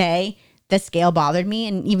clearly today, the scale bothered me,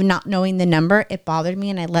 and even not knowing the number, it bothered me,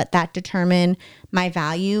 and I let that determine my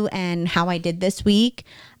value and how I did this week.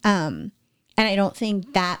 And I don't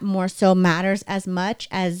think that more so matters as much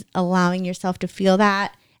as allowing yourself to feel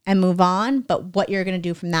that and move on, but what you're going to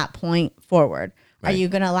do from that point forward. Right. Are you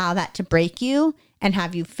going to allow that to break you and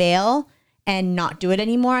have you fail and not do it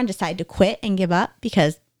anymore and decide to quit and give up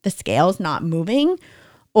because the scale's not moving?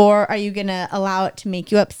 Or are you going to allow it to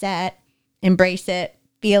make you upset, embrace it,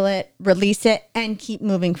 feel it, release it, and keep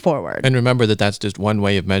moving forward? And remember that that's just one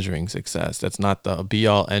way of measuring success. That's not the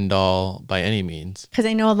be-all, end-all by any means. Because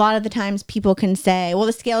I know a lot of the times people can say, well,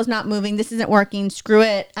 the scale's not moving. This isn't working. Screw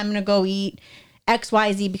it. I'm going to go eat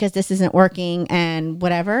XYZ because this isn't working and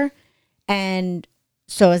whatever. And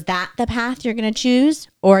so is that the path you're going to choose?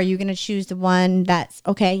 Or are you going to choose the one that's,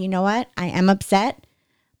 okay, you know what? I am upset,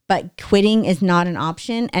 but quitting is not an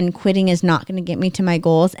option. And quitting is not going to get me to my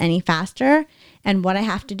goals any faster. And what I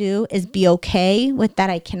have to do is be okay with that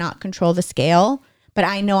I cannot control the scale, but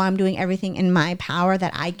I know I'm doing everything in my power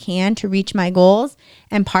that I can to reach my goals.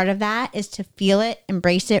 And part of that is to feel it,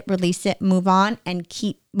 embrace it, release it, move on, and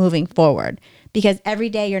keep moving forward. Because every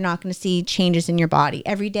day you're not going to see changes in your body.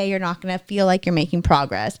 Every day you're not going to feel like you're making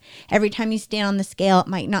progress. Every time you stand on the scale, it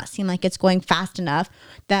might not seem like it's going fast enough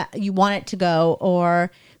that you want it to go, or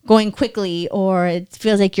going quickly, or it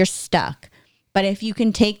feels like you're stuck. But if you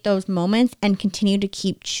can take those moments and continue to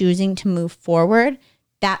keep choosing to move forward,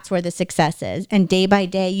 that's where the success is. And day by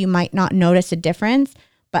day, you might not notice a difference,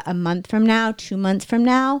 but a month from now, 2 months from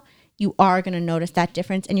now, you are going to notice that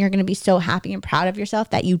difference. And you're going to be so happy and proud of yourself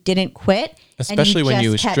that you didn't quit. Especially when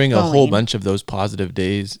you string a whole bunch of those positive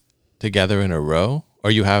days together in a row,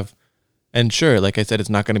 or you have, and sure, like I said, it's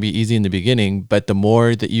not going to be easy in the beginning, but the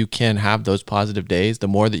more that you can have those positive days, the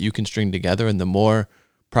more that you can string together and the more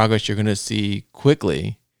progress you're going to see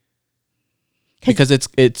quickly, because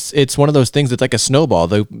it's one of those things that's like a snowball.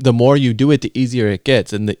 The more you do it, the easier it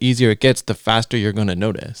gets, and the easier it gets, the faster you're going to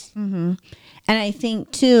notice. Mm-hmm. And I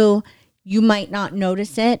think too, you might not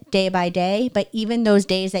notice it day by day, but even those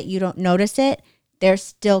days that you don't notice it, they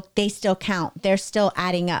still count. They're still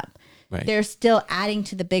adding up. Right. They're still adding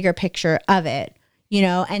to the bigger picture of it. You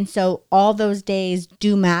know, and so all those days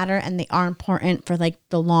do matter, and they are important for like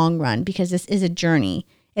the long run, because this is a journey.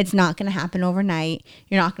 It's not going to happen overnight.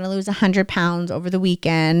 You're not going to lose 100 pounds over the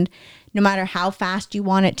weekend. No matter how fast you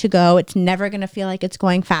want it to go, it's never going to feel like it's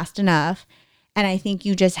going fast enough. And I think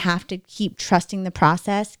you just have to keep trusting the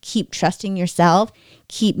process, keep trusting yourself,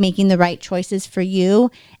 keep making the right choices for you,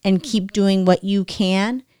 and keep doing what you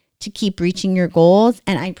can to keep reaching your goals.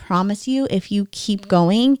 And I promise you, if you keep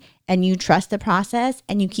going and you trust the process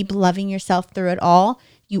and you keep loving yourself through it all,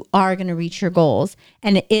 you are going to reach your goals,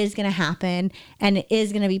 and it is going to happen, and it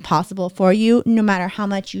is going to be possible for you, no matter how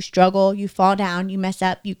much you struggle, you fall down, you mess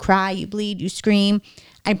up, you cry, you bleed, you scream.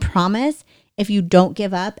 I promise, if you don't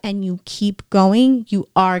give up and you keep going, you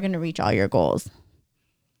are going to reach all your goals.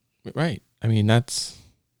 Right. I mean, that's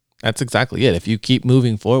exactly it. If you keep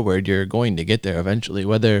moving forward, you're going to get there eventually,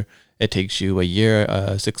 whether it takes you a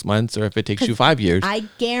year, 6 months, or if it takes you 5 years. I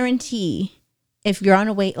guarantee if you're on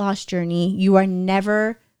a weight loss journey, you are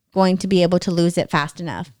never going to be able to lose it fast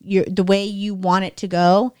enough. The way you want it to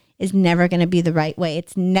go is never going to be the right way.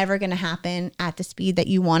 It's never going to happen at the speed that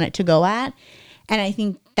you want it to go at. And I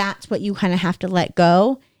think that's what you kind of have to let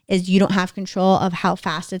go, is you don't have control of how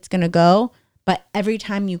fast it's going to go. But every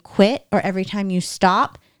time you quit or every time you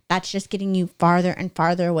stop, that's just getting you farther and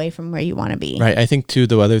farther away from where you want to be. Right. I think too,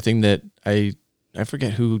 the other thing that I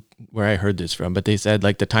forget where I heard this from, but they said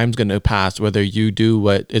like the time's going to pass whether you do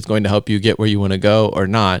what is going to help you get where you want to go or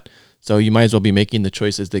not. So you might as well be making the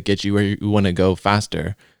choices that get you where you want to go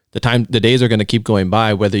faster. The days are going to keep going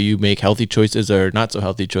by, whether you make healthy choices or not so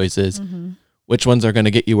healthy choices. Mm-hmm. Which ones are going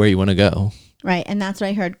to get you where you want to go? Right. And that's what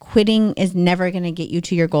I heard. Quitting is never going to get you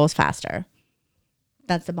to your goals faster.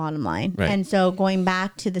 That's the bottom line. Right. And so going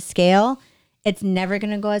back to the scale, it's never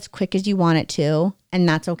going to go as quick as you want it to. And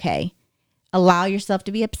that's okay. Allow yourself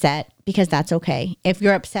to be upset, because that's okay. If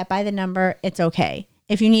you're upset by the number, it's okay.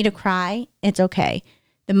 If you need to cry, it's okay.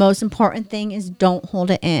 The most important thing is don't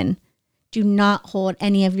hold it in. Do not hold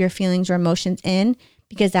any of your feelings or emotions in,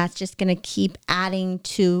 because that's just going to keep adding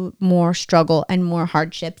to more struggle and more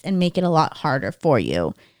hardships and make it a lot harder for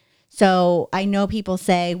you. So I know people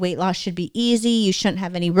say weight loss should be easy. You shouldn't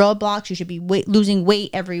have any roadblocks. You should be losing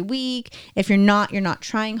weight every week. If you're not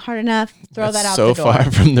trying hard enough. Throw that out the door. So far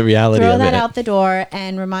from the reality of it. Throw that out the door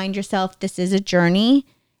and remind yourself this is a journey,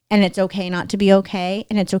 and it's okay not to be okay.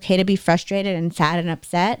 And it's okay to be frustrated and sad and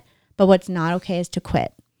upset. But what's not okay is to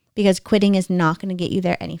quit, because quitting is not going to get you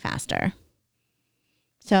there any faster.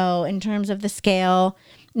 So in terms of the scale,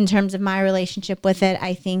 in terms of my relationship with it,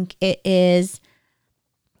 I think it is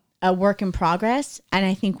a work in progress. And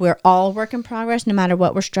I think we're all work in progress, no matter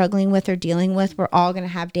what we're struggling with or dealing with. We're all going to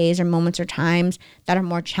have days or moments or times that are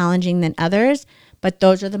more challenging than others. But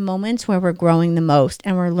those are the moments where we're growing the most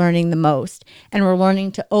and we're learning the most. And we're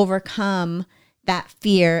learning to overcome that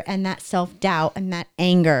fear and that self-doubt and that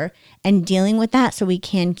anger and dealing with that so we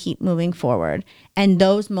can keep moving forward. And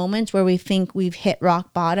those moments where we think we've hit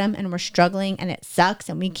rock bottom and we're struggling and it sucks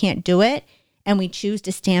and we can't do it, and we choose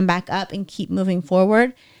to stand back up and keep moving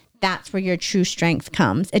forward, that's where your true strength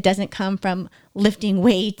comes. It doesn't come from lifting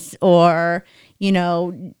weights or,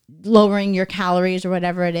 lowering your calories or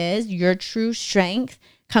whatever it is. Your true strength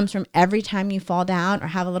comes from every time you fall down or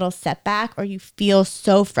have a little setback or you feel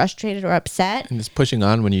so frustrated or upset. And it's pushing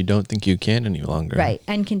on when you don't think you can any longer. Right.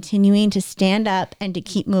 And continuing to stand up and to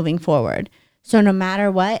keep moving forward. So no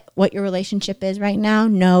matter what your relationship is right now,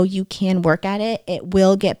 know you can work at it. It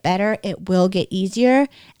will get better. It will get easier.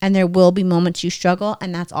 And there will be moments you struggle.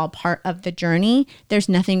 And that's all part of the journey. There's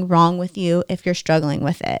nothing wrong with you if you're struggling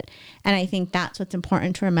with it. And I think that's what's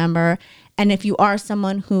important to remember. And if you are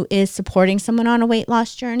someone who is supporting someone on a weight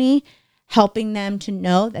loss journey, helping them to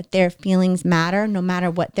know that their feelings matter, no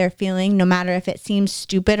matter what they're feeling, no matter if it seems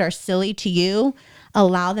stupid or silly to you,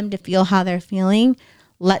 allow them to feel how they're feeling.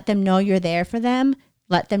 Let them know you're there for them.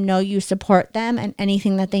 Let them know you support them, and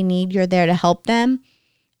anything that they need, you're there to help them.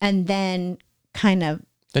 And then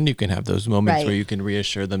then you can have those moments where you can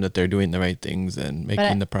reassure them that they're doing the right things and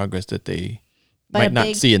making the progress that they might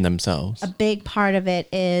not see in themselves. A big part of it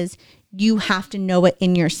is you have to know it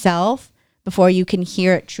in yourself before you can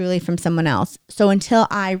hear it truly from someone else. So until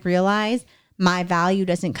I realize my value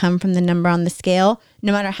doesn't come from the number on the scale,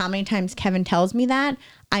 no matter how many times Kevin tells me that,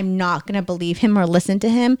 I'm not going to believe him or listen to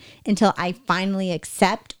him until I finally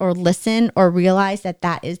accept or listen or realize that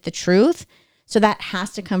that is the truth. So that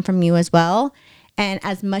has to come from you as well. And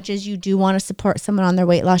as much as you do want to support someone on their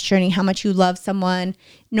weight loss journey, how much you love someone,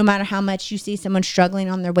 no matter how much you see someone struggling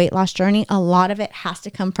on their weight loss journey, a lot of it has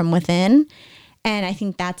to come from within. And I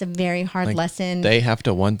think that's a very hard lesson. They have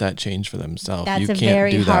to want that change for themselves. That's a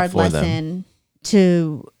very hard lesson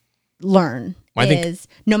to learn.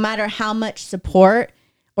 No matter how much support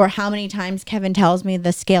or how many times Kevin tells me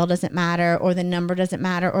the scale doesn't matter or the number doesn't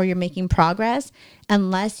matter or you're making progress,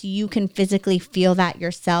 unless you can physically feel that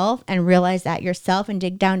yourself and realize that yourself and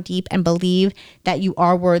dig down deep and believe that you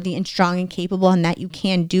are worthy and strong and capable and that you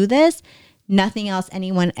can do this, nothing else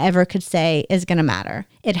anyone ever could say is going to matter.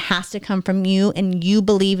 It has to come from you and you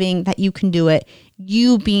believing that you can do it,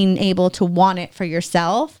 you being able to want it for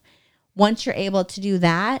yourself. Once you're able to do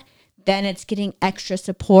that, then it's getting extra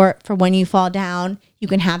support for when you fall down. You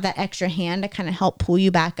can have that extra hand to kind of help pull you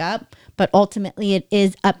back up. But ultimately, it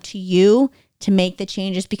is up to you to make the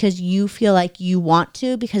changes because you feel like you want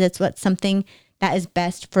to, because it's something that is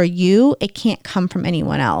best for you. It can't come from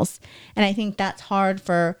anyone else. And I think that's hard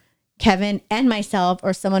for Kevin and myself,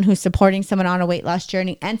 or someone who's supporting someone on a weight loss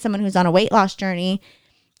journey and someone who's on a weight loss journey,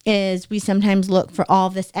 is we sometimes look for all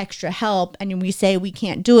this extra help and we say we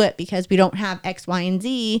can't do it because we don't have X, Y, and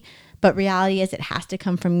Z. But reality is it has to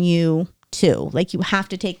come from you too. Like, you have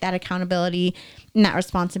to take that accountability and that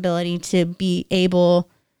responsibility to be able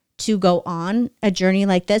to go on a journey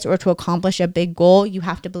like this or to accomplish a big goal. You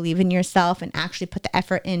have to believe in yourself and actually put the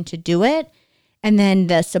effort in to do it. And then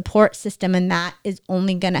the support system in that is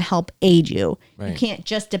only going to help aid you. Right. You can't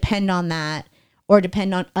just depend on that or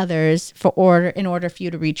depend on others in order for you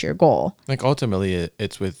to reach your goal. Like, ultimately,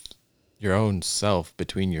 it's with your own self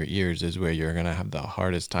between your ears is where you're going to have the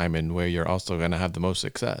hardest time and where you're also going to have the most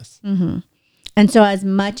success. Mm-hmm. And so as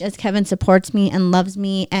much as Kevin supports me and loves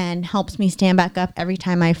me and helps me stand back up every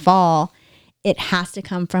time I fall, it has to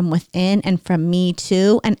come from within and from me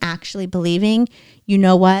too. And actually believing, you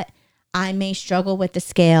know what? I may struggle with the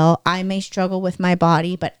scale. I may struggle with my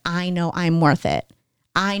body, but I know I'm worth it.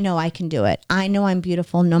 I know I can do it. I know I'm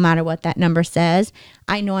beautiful no matter what that number says.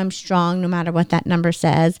 I know I'm strong no matter what that number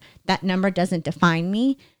says. That number doesn't define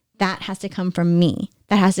me. That has to come from me.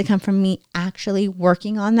 That has to come from me actually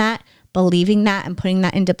working on that, believing that, and putting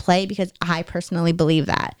that into play, because I personally believe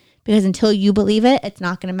that. Because until you believe it, it's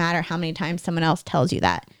not going to matter how many times someone else tells you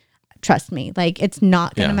that. Trust me. Like, it's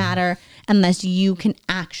not going to matter unless you can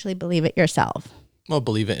actually believe it yourself. Well,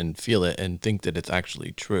 believe it and feel it and think that it's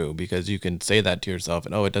actually true, because you can say that to yourself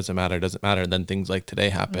and, oh, it doesn't matter. And then things like today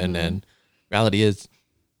happen. Mm-hmm. And reality is,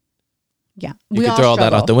 you can throw all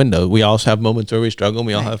that out the window. We all have moments where we struggle. And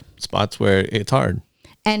we all have spots where it's hard.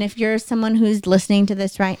 And if you're someone who's listening to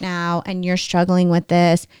this right now and you're struggling with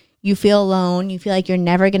this, you feel alone, you feel like you're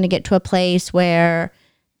never going to get to a place where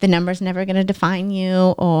the number's never going to define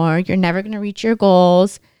you or you're never going to reach your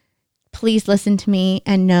goals, please listen to me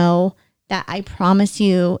and know that I promise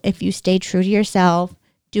you, if you stay true to yourself,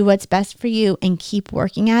 do what's best for you, and keep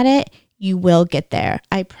working at it, you will get there.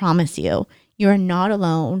 I promise you. You are not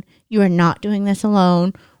alone. You are not doing this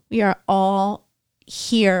alone. We are all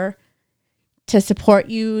here to support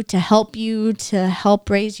you, to help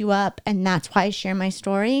raise you up. And that's why I share my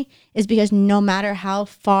story, is because no matter how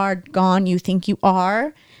far gone you think you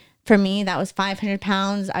are, for me, that was 500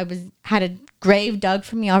 pounds. Had a grave dug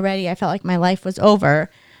for me already. I felt like my life was over.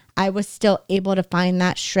 I was still able to find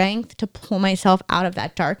that strength to pull myself out of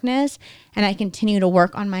that darkness. And I continue to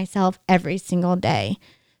work on myself every single day.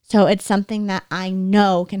 So it's something that I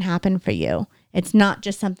know can happen for you. It's not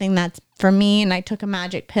just something that's for me and I took a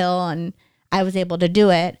magic pill and I was able to do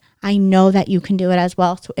it. I know that you can do it as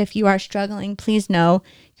well. So if you are struggling, please know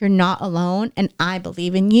you're not alone. And I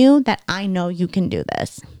believe in you, that I know you can do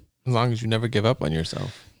this. As long as you never give up on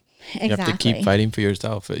yourself. Exactly. You have to keep fighting for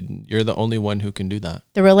yourself. You're the only one who can do that.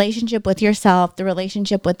 The relationship with yourself, the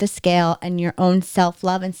relationship with the scale, and your own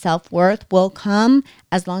self-love and self-worth will come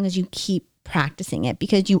as long as you keep practicing it,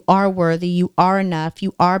 because you are worthy, you are enough,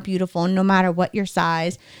 you are beautiful, no matter what your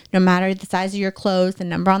size, no matter the size of your clothes, the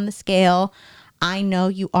number on the scale. I know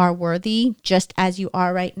you are worthy just as you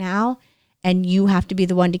are right now, and you have to be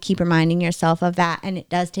the one to keep reminding yourself of that. And it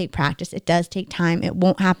does take practice. It does take time. It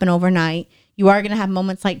won't happen overnight. You are going to have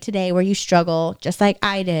moments like today where you struggle, just like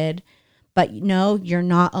I did, but no, you're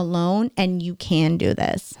not alone and you can do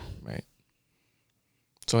this. Right.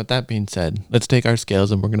 So with that being said, let's take our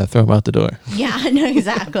scales and we're going to throw them out the door. Yeah, no,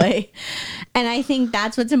 exactly. And I think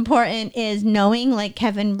that's what's important, is knowing, like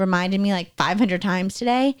Kevin reminded me like 500 times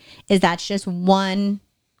today, is that's just one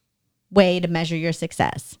way to measure your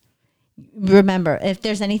success. Remember, if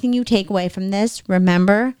there's anything you take away from this,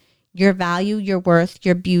 remember your value, your worth,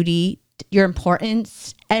 your beauty, your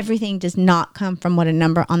importance, everything does not come from what a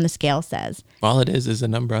number on the scale says. All it is a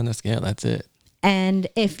number on the scale. That's it. And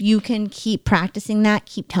if you can keep practicing that,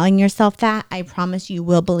 keep telling yourself that, I promise you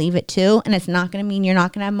will believe it too. And it's not going to mean you're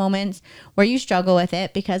not going to have moments where you struggle with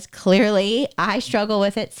it, because clearly I struggle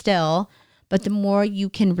with it still. But the more you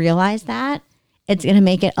can realize that, it's going to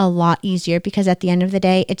make it a lot easier, because at the end of the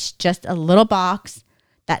day, it's just a little box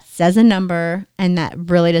that says a number, and that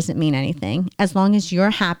really doesn't mean anything. As long as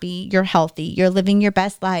you're happy, you're healthy, you're living your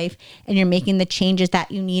best life, and you're making the changes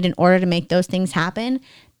that you need in order to make those things happen,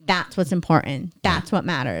 that's what's important. That's what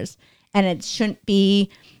matters. And it shouldn't be,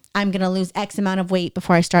 I'm going to lose X amount of weight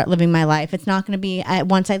before I start living my life. It's not going to be,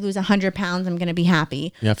 once I lose 100 pounds, I'm going to be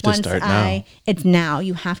happy. You have to start now. It's now.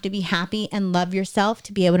 You have to be happy and love yourself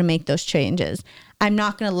to be able to make those changes. I'm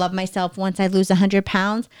not going to love myself once I lose 100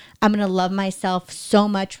 pounds. I'm going to love myself so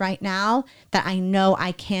much right now that I know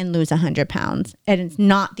I can lose 100 pounds. And it's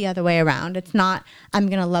not the other way around. It's not, I'm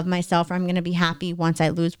going to love myself or I'm going to be happy once I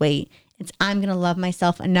lose weight. It's, I'm going to love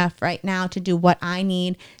myself enough right now to do what I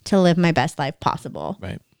need to live my best life possible.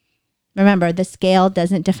 Right. Remember, the scale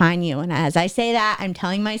doesn't define you. And as I say that, I'm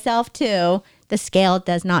telling myself too, the scale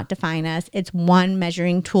does not define us. It's one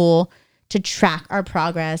measuring tool to track our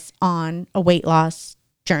progress on a weight loss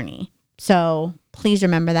journey. So please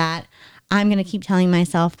remember that. I'm going to keep telling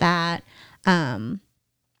myself that. And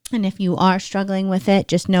if you are struggling with it,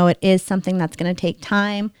 just know it is something that's going to take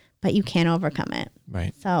time, but you can overcome it.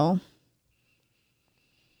 Right. So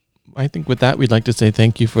I think with that, we'd like to say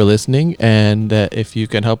thank you for listening. And if you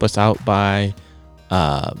can help us out by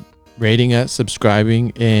rating us,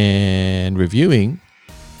 subscribing, and reviewing,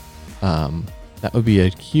 that would be a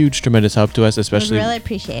huge, tremendous help to us, especially I really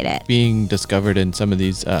appreciate it. Being discovered in some of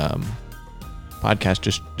these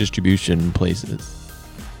podcast distribution places.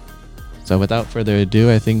 So without further ado,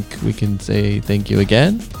 I think we can say thank you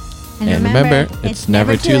again. And remember, it's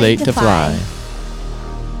never too late to fly.